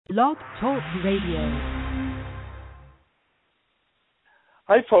Blog Talk Radio.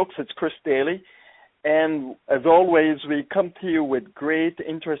 Hi, folks. It's Chris Daly. And as always, we come to you with great,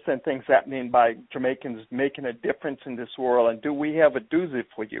 interesting things happening by Jamaicans making a difference in this world. And do we have a doozy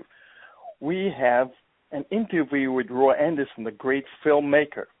for you? We have an interview with Roy Anderson, the great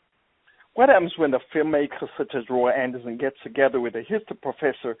filmmaker. What happens when a filmmaker such as Roy Anderson gets together with a history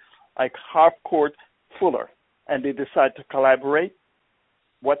professor like Harcourt Fuller and they decide to collaborate?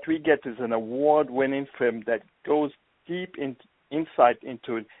 What we get is an award-winning film that goes deep insight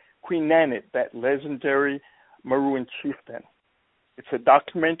into Queen Nanit, that legendary Maroon chieftain. It's a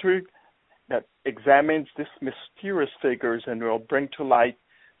documentary that examines these mysterious figures and will bring to light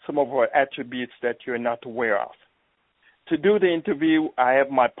some of our attributes that you're not aware of. To do the interview, I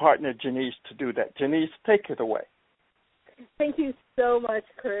have my partner, Janice, to do that. Janice, take it away. Thank you so much,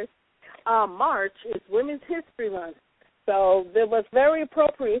 Chris. March is Women's History Month, so it was very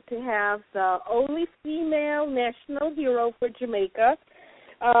appropriate to have the only female national hero for Jamaica.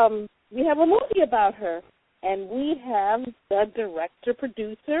 We have a movie about her, and we have the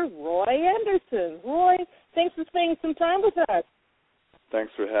director-producer, Roy Anderson. Roy, thanks for spending some time with us.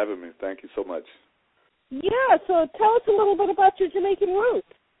 Thanks for having me. Thank you so much. Yeah, so tell us a little bit about your Jamaican roots.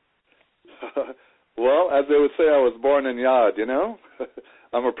 Well, as they would say, I was born in Yard, you know?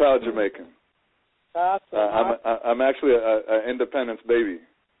 I'm a proud Jamaican. Awesome. I'm actually an independence baby.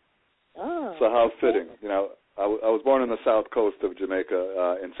 Oh, so how fitting. You know, I was born on the south coast of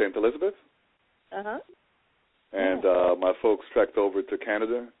Jamaica in St. Elizabeth. Uh-huh. And my folks trekked over to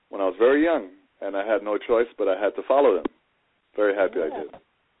Canada when I was very young, and I had no choice, but I had to follow them. Very happy I did.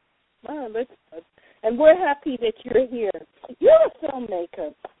 Wow, that's good. And we're happy that you're here. You're a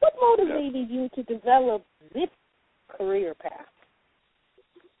filmmaker. What motivated you to develop this career path?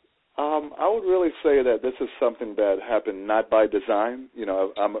 I would really say that this is something that happened not by design. You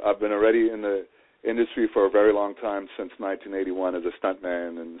know, I've been already in the industry for a very long time, since 1981 as a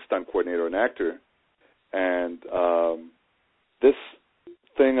stuntman and stunt coordinator and actor. And this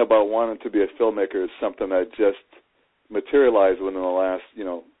thing about wanting to be a filmmaker is something that just materialized within the last,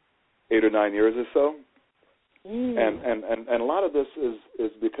 8 or 9 years or so. And a lot of this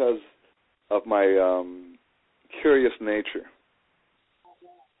is because of my curious nature.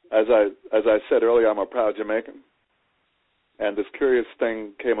 As I said earlier, I'm a proud Jamaican, and this curious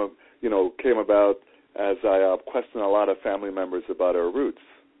thing came about as I questioned a lot of family members about our roots,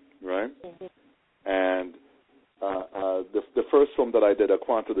 right? Mm-hmm. And the first film that I did, A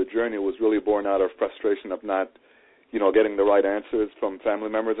Quanto the Journey, was really born out of frustration of not, getting the right answers from family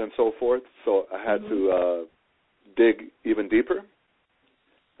members and so forth. So I had to dig even deeper,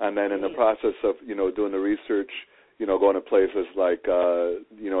 and then in the process of doing the research, going to places like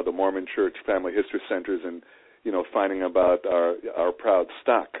the Mormon Church Family History Centers and finding about our proud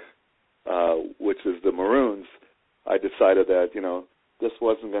stock, which is the Maroons, I decided that this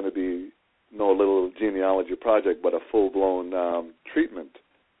wasn't going to be no little genealogy project, but a full-blown treatment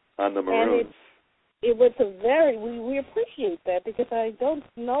on the Maroons. It was we appreciate that, because I don't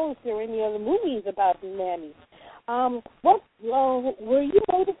know if there are any other movies about Nanny. Were you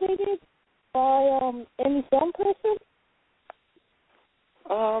motivated by any film person?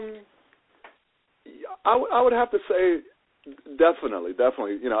 I would have to say definitely.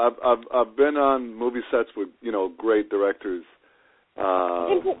 I've been on movie sets with great directors.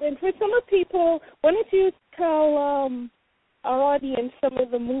 And for some of people, why don't you tell our audience some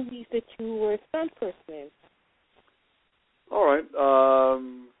of the movies that you were a stunt person in? All right.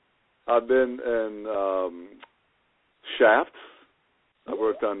 I've been in Shaft. I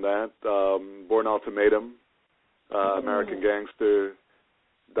worked on that. Bourne Ultimatum, American Gangster,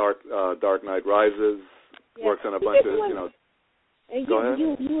 Dark Knight Rises. Yeah. Worked on a bunch of, And Go ahead.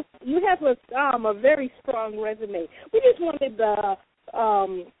 You have a very strong resume. We just wanted the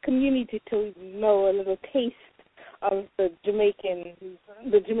community to know a little taste of the Jamaican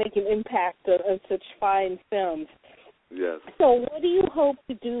impact of such fine films. Yes. So what do you hope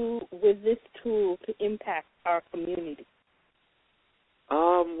to do with this tool to impact our community?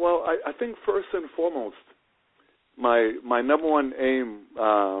 Well, I think first and foremost, my number one aim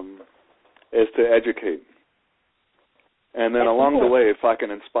is to educate. And then along the way, if I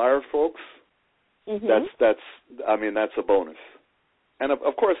can inspire folks, that's a bonus. And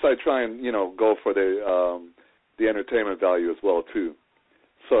of course, I try and go for the entertainment value as well too.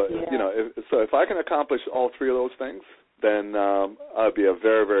 So if I can accomplish all three of those things, then I'll be a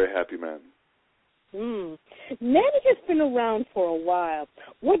very, very happy man. Nanny has been around for a while.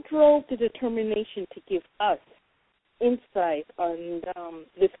 What drove the determination to give us insight on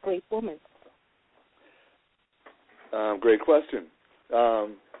this great woman? Great question.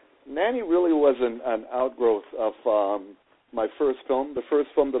 Nanny really was an outgrowth of my first film. The first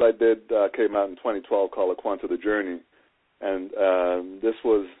film that I did came out in 2012 called A Quanta the Journey, and it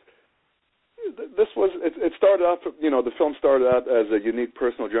started off, the film started out as a unique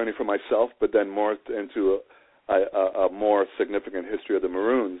personal journey for myself, but then morphed into a more significant history of the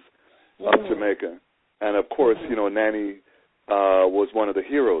Maroons of Jamaica. And of course, Nanny was one of the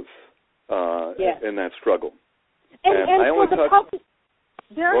heroes in that struggle. And I only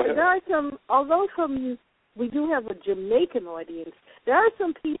there are some, although we do have a Jamaican audience, there are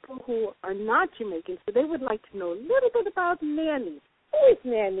some people who are not Jamaican, so they would like to know a little bit about Nanny. Who is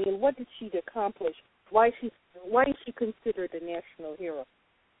Nanny, and what did she accomplish? Why is she considered a national hero?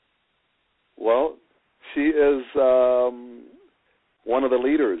 Well, she is one of the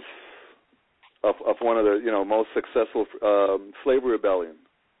leaders of one of the most successful slavery rebellion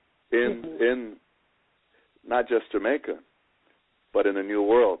in not just Jamaica, but in the New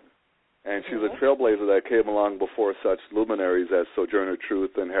World. And she's a trailblazer that came along before such luminaries as Sojourner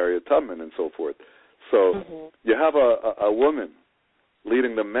Truth and Harriet Tubman and so forth. So you have a woman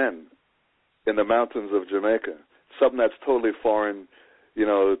leading the men in the mountains of Jamaica, something that's totally foreign,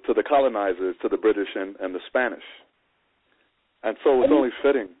 to the colonizers, to the British and the Spanish. And so it was only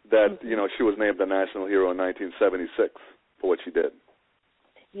fitting that, she was named the national hero in 1976 for what she did.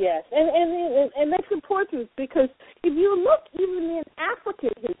 Yes, and that's important because if you look even in African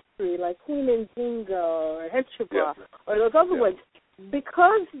history, like Queen Nzinga or Hechuba or those other ones,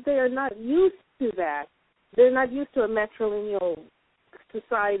 because they are not used to that, they're not used to a matrilineal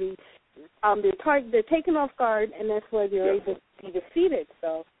society, they're taken off guard, and that's why they're able to be defeated.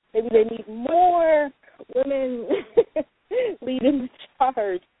 So maybe they need more women leading the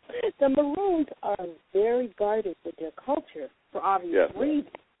charge. The Maroons are very guarded with their culture for obvious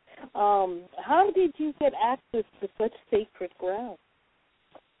reasons. How did you get access to such sacred ground?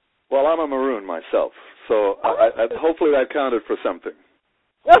 Well, I'm a Maroon myself, so hopefully that counted for something.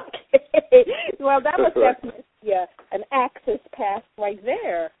 Okay. Well, that was definitely an access pass right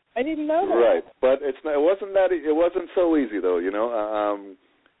there. I didn't know that. Right, but it wasn't so easy though.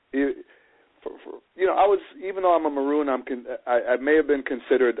 I was, even though I'm a Maroon, I may have been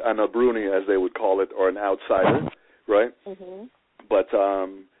considered an Abruni, as they would call it, or an outsider, right? Mm-hmm. But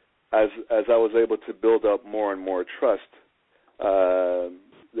as I was able to build up more and more trust,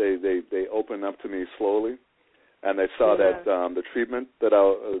 they opened up to me slowly, and they saw that the treatment that I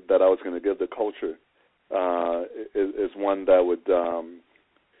was going to give the culture is one that would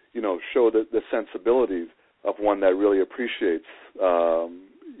show the sensibilities of one that really appreciates our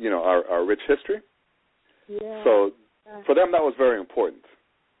rich history. Yeah. So for them, that was very important.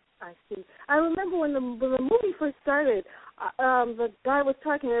 I see. I remember when the movie first started, the guy was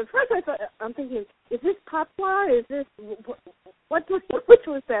talking. At first, I'm thinking, is this Patois? Is this which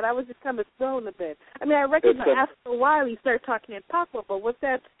was that? I was just kind of thrown a bit. I mean, I recognized after a while he started talking in Patois, but was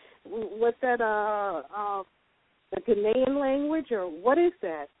that the Ghanaian language, or what is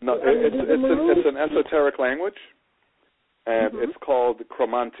that? No, it's an esoteric language, and it's called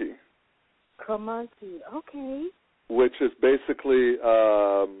Cromanti. Cromanti, okay. Which is basically,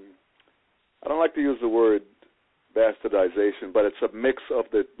 I don't like to use the word bastardization, but it's a mix of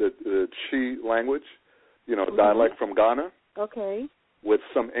the Chi language, dialect from Ghana. Okay. With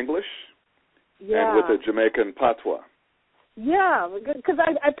some English. And with the Jamaican Patois. Yeah, because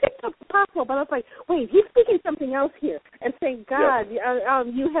I picked up the Patois, but I was like, wait, he's speaking something else here. And thank God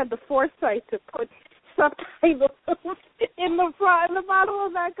you had the foresight to put subtitles in the bottom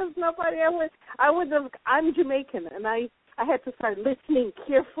of that, because nobody I'm Jamaican, and I had to start listening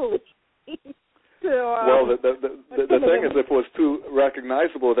carefully. Well, the thing is, if it was too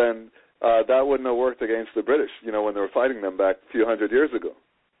recognizable, then that wouldn't have worked against the British, when they were fighting them back a few hundred years ago.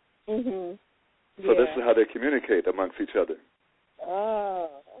 Mm-hmm. So this is how they communicate amongst each other.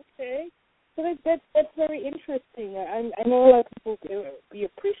 Oh, okay. So that's very interesting. I know a lot of people be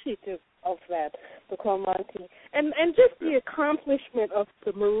appreciative of that, the Cromanti. And just the accomplishment of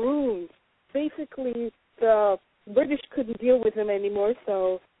the Maroons. Basically, the British couldn't deal with them anymore,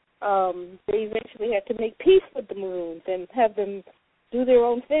 so they eventually had to make peace with the Maroons and have them do their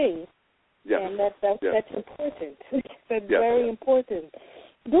own thing. Yes. And that's important. That's very important.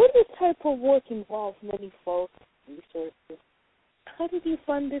 Doing this type of work involves many folks, resources. How did you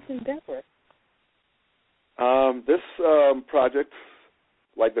fund this endeavor? This project,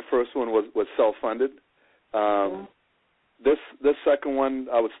 like the first one, was self-funded. This second one,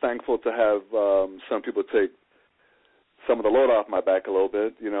 I was thankful to have some people take some of the load off my back a little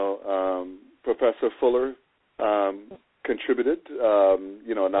bit. Professor Fuller contributed,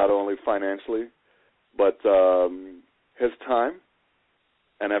 not only financially, but his time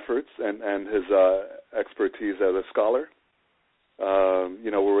and efforts and his expertise as a scholar,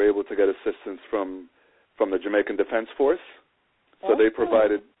 we were able to get assistance from the Jamaican Defense Force. So they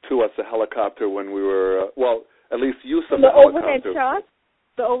provided to us a helicopter when we were, at least use of the helicopter. Overhead shots?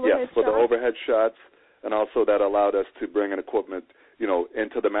 The overhead shots? Yes, for the overhead shots, and also that allowed us to bring in equipment,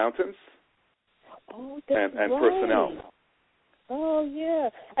 into the mountains. Oh, that's and right. personnel. Oh, yeah.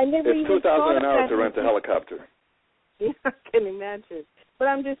 I never it's even $2,000 an hour to rent a helicopter. Yeah, I can imagine. But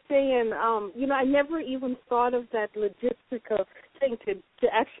I'm just saying, I never even thought of that logistical thing to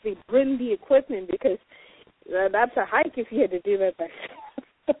actually bring the equipment, because that's a hike if you had to do that back.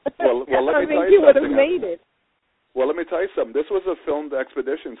 Well, let me tell you you would have made it. Well, let me tell you something. This was a filmed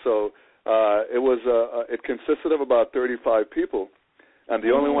expedition, so it consisted of about 35 people, and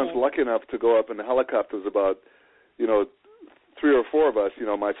the only ones lucky enough to go up in the helicopter was about, 3 or 4 of us.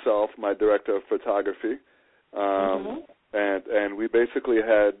 Myself, my director of photography, and we basically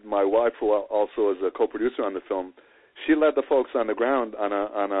had my wife, who also is a co-producer on the film. She led the folks on the ground on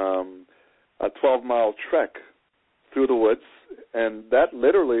a 12-mile trek through the woods, and that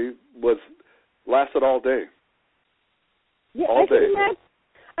literally lasted all day. Yeah, all day.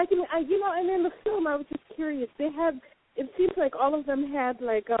 And in the film, I was just curious. It seems like all of them had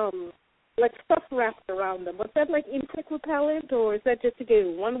like stuff wrapped around them. Was that like insect repellent, or is that just to get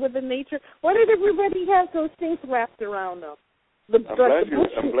one with the nature? Why did everybody have those things wrapped around them?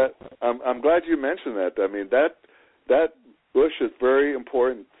 I'm glad you mentioned that. I mean, that bush is very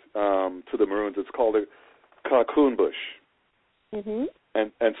important to the Maroons. It's called a cocoon bush. Mm-hmm.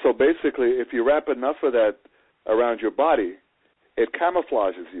 And so basically, if you wrap enough of that around your body, it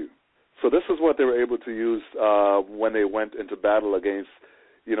camouflages you. So this is what they were able to use when they went into battle against,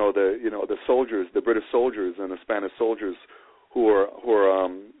 the soldiers, the British soldiers and the Spanish soldiers who were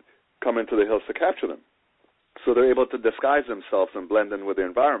coming to the hills to capture them. So they're able to disguise themselves and blend in with the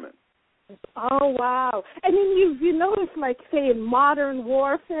environment. Oh, wow. And then you notice, like, say, in modern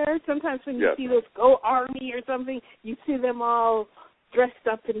warfare, sometimes when you see those Go Army or something, you see them all dressed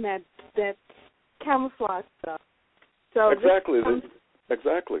up in that camouflage stuff. So exactly.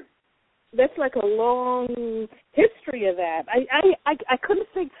 That's like a long history of that. I couldn't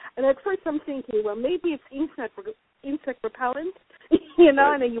think, and at first I'm thinking, well, maybe it's insect repellent, right.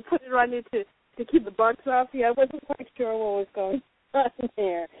 And then you put it on it to keep the bugs off you. I wasn't quite sure what was going on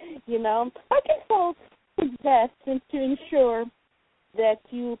there, How can folks invest to ensure that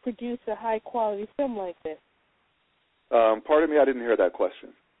you produce a high-quality film like this? Pardon me, I didn't hear that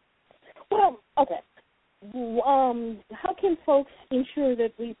question. Well, okay. How can folks ensure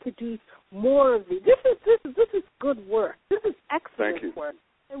that we produce more of these? This is good work. This is excellent work.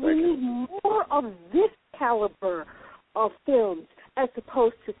 And we need more of this caliber of films as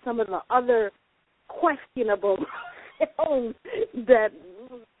opposed to some of the other questionable films that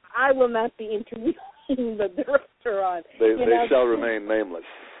I will not be interviewing the director on. They shall remain nameless.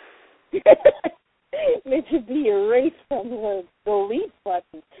 They should be erased from the delete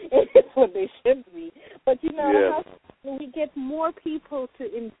button. It's what they should be. But, how can we get more people to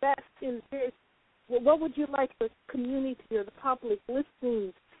invest in this? What would you like the community or the public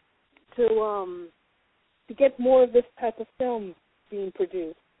listening to get more of this type of film being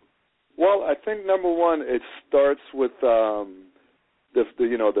produced? Well, I think number one, it starts with the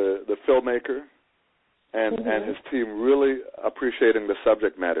filmmaker and his team really appreciating the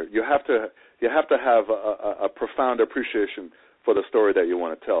subject matter. You have to have a profound appreciation for the story that you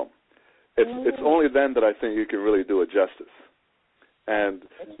want to tell. It's only then that I think you can really do it justice. And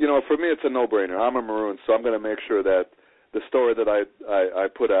for me, it's a no-brainer. I'm a Maroon, so I'm going to make sure that the story that I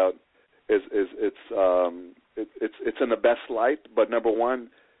put out it's in the best light. But number one,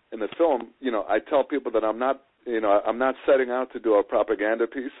 in the film, I tell people that I'm not setting out to do a propaganda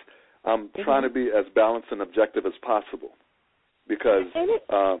piece. I'm trying to be as balanced and objective as possible. Because,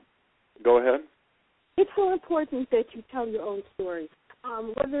 go ahead. It's so important that you tell your own story.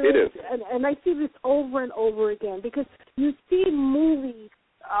 It is. And I see this over and over again, because you see movies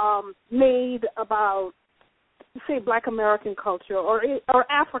made about, say, Black American culture or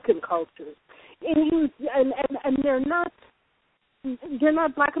African cultures, and they're not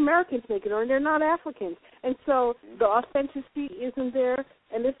Black Americans making it, or they're not Africans, and so the authenticity isn't there,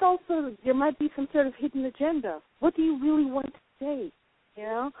 and it's also, there might be some sort of hidden agenda. What do you really want to say,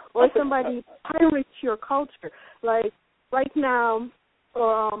 Or somebody pirates your culture. Like, right now,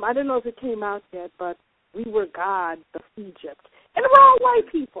 I don't know if it came out yet, but We Were Gods of Egypt. And we're all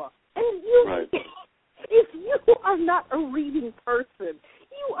white people. And if you are not a reading person,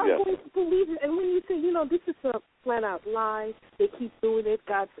 you are going to believe it, and when you say, this is a flat-out lie, they keep doing it,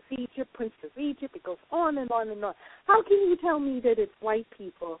 gods of Egypt, Prince of Egypt, it goes on and on and on. How can you tell me that it's white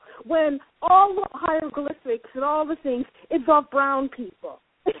people when all the hieroglyphics and all the things, it's of brown people?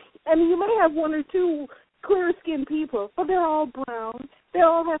 I mean, you may have one or two clear-skinned people, but they're all brown. They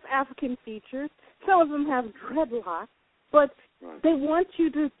all have African features. Some of them have dreadlocks, but they want you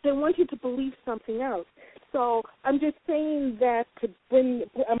to believe something else. So I'm just saying that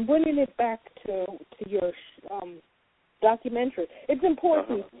I'm bringing it back to your documentary. It's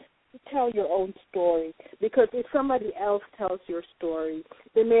important to tell your own story, because if somebody else tells your story,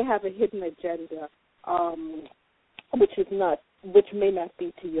 they may have a hidden agenda, which may not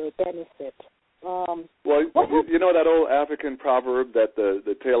be to your benefit. Well, you know that old African proverb that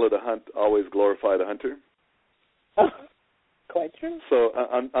the tale of the hunt always glorify the hunter? Quite true. So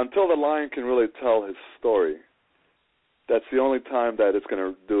until the lion can really tell his story, that's the only time that it's going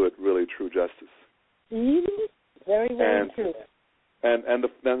to do it really true justice. Mm-hmm. Very, very true. And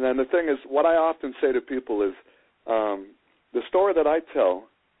the thing is, what I often say to people is, the story that I tell,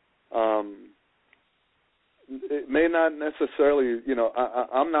 it may not necessarily,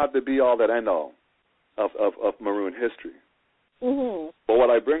 I'm not the be-all that end-all of Maroon history. Mm-hmm. But what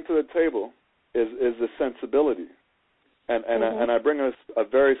I bring to the table is the sensibility. And I bring a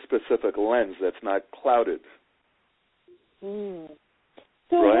very specific lens that's not clouded. Mm.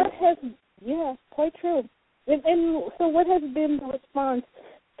 So right? Quite true. And so what has been the response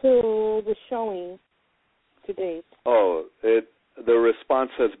to the showing to date? Oh, the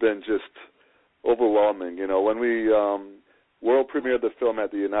response has been just overwhelming. When we world premiered the film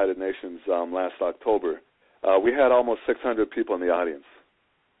at the United Nations last October, we had almost 600 people in the audience.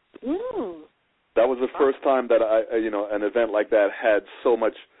 Mm. That was the first time that an event like that had so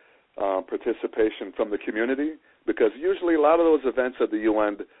much participation from the community, because usually a lot of those events at the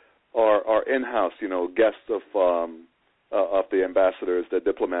UN are in-house, guests of the ambassadors, the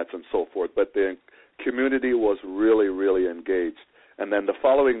diplomats, and so forth. But the community was really, really engaged. And then the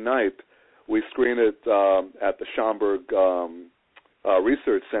following night, we screened it at the Schomburg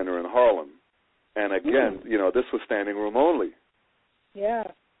Research Center in Harlem. And again, this was standing room only. Yeah.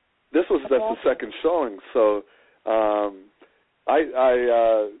 This was just the second showing, so I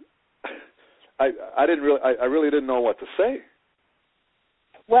really didn't know what to say.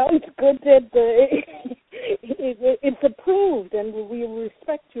 Well, it's good that it's approved, and we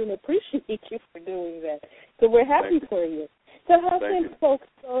respect you and appreciate you for doing that. So we're happy for you. So how can folks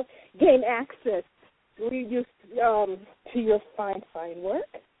gain access to your fine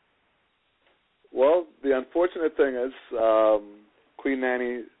work? Well, the unfortunate thing is Queen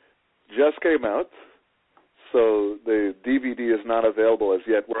Nanny just came out, so the DVD is not available as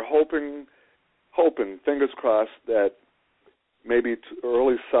yet. We're hoping, fingers crossed, that maybe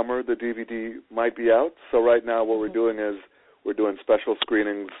early summer the DVD might be out. So right now what we're doing is we're doing special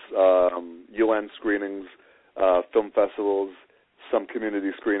screenings, UN screenings, film festivals, some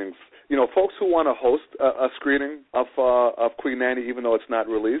community screenings. Folks who want to host a screening of Queen Nanny, even though it's not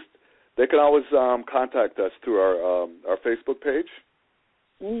released, they can always contact us through our Facebook page.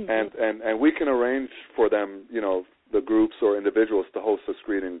 Mm-hmm. And we can arrange for them, the groups or individuals to host a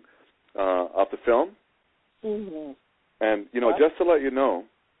screening of the film. Mm-hmm. And, just to let you know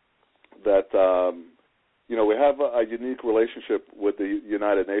that, we have a unique relationship with the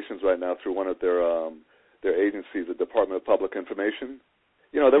United Nations right now through one of their agencies, the Department of Public Information.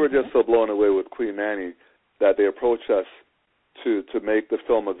 They were just so blown away with Queen Nanny that they approached us to make the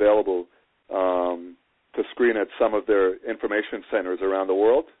film available to screen at some of their information centers around the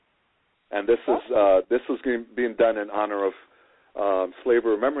world. And this is being done in honor of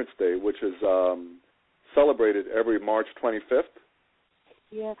Slavery Remembrance Day, which is celebrated every March 25th.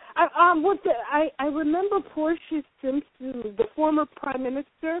 Yeah, I remember Portia Simpson, the former Prime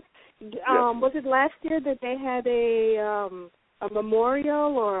Minister. Was it last year that they had a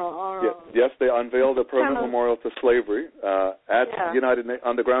memorial or? Yes, they unveiled a permanent memorial to slavery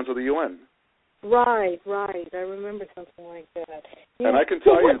on the grounds of the UN. Right. I remember something like that. Yeah. And I can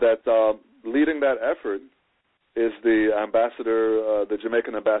tell you that leading that effort is the ambassador, the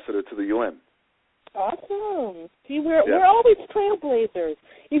Jamaican ambassador to the UN. Awesome. See, we're always trailblazers.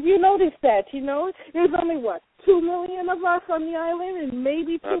 If you notice that, there's only 2 million of us on the island, and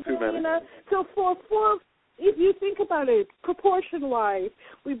maybe 2 million. So for if you think about it, proportion-wise,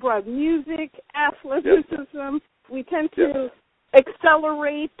 we brought music, athleticism. We tend to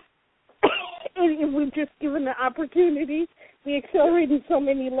accelerate. If we're just given the opportunity, we accelerate in so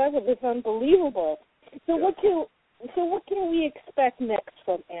many levels. It's unbelievable. So what can we expect next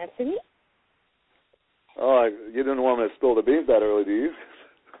from Anthony? Oh, you didn't want me to spill the beans that early, do you?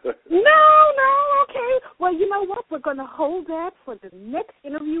 No, okay. Well, you know what? We're going to hold that for the next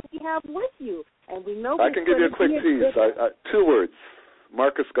interview we have with you. And we know I can give you a quick tease. 2 words.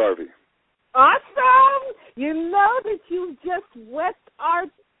 Marcus Garvey. Awesome! You know that you just wet our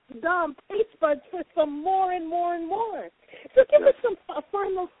taste buds for some more and more and more. So give us some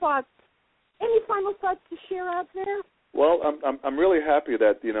final thoughts. Any final thoughts to share out there? Well, I'm really happy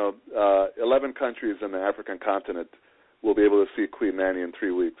that 11 countries in the African continent will be able to see Queen Nanny in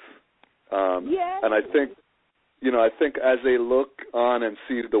 3 weeks. And I think as they look on and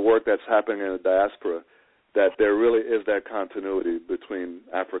see the work that's happening in the diaspora, that there really is that continuity between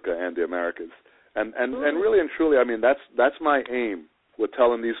Africa and the Americas. And really and truly, I mean, that's my aim with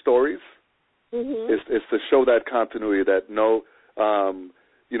telling these stories, is to show that continuity, that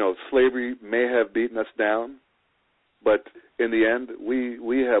slavery may have beaten us down, but in the end,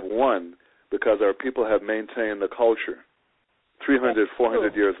 we have won because our people have maintained the culture 300,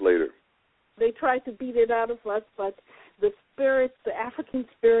 400 years later. They tried to beat it out of us, but the African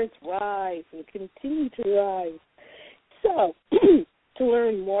spirits rise and continue to rise. So, to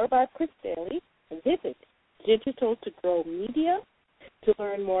learn more about Chris Daly, visit Digital to Grow Media. To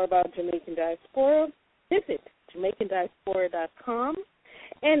learn more about Jamaican Diaspora, visit JamaicanDiaspora.com.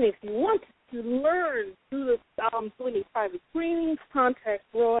 And if you want to learn through any private screenings, contact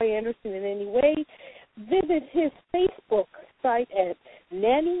Roy Anderson in any way, visit his Facebook site at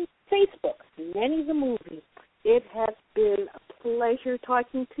Nanny Facebook, Nanny the Movie. It has been a pleasure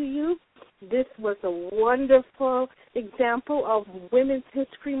talking to you. This was a wonderful example of Women's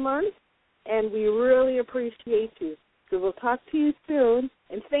History Month, and we really appreciate you. So we'll talk to you soon,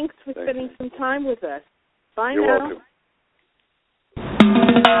 and thanks for spending some time with us. Bye now. You're welcome.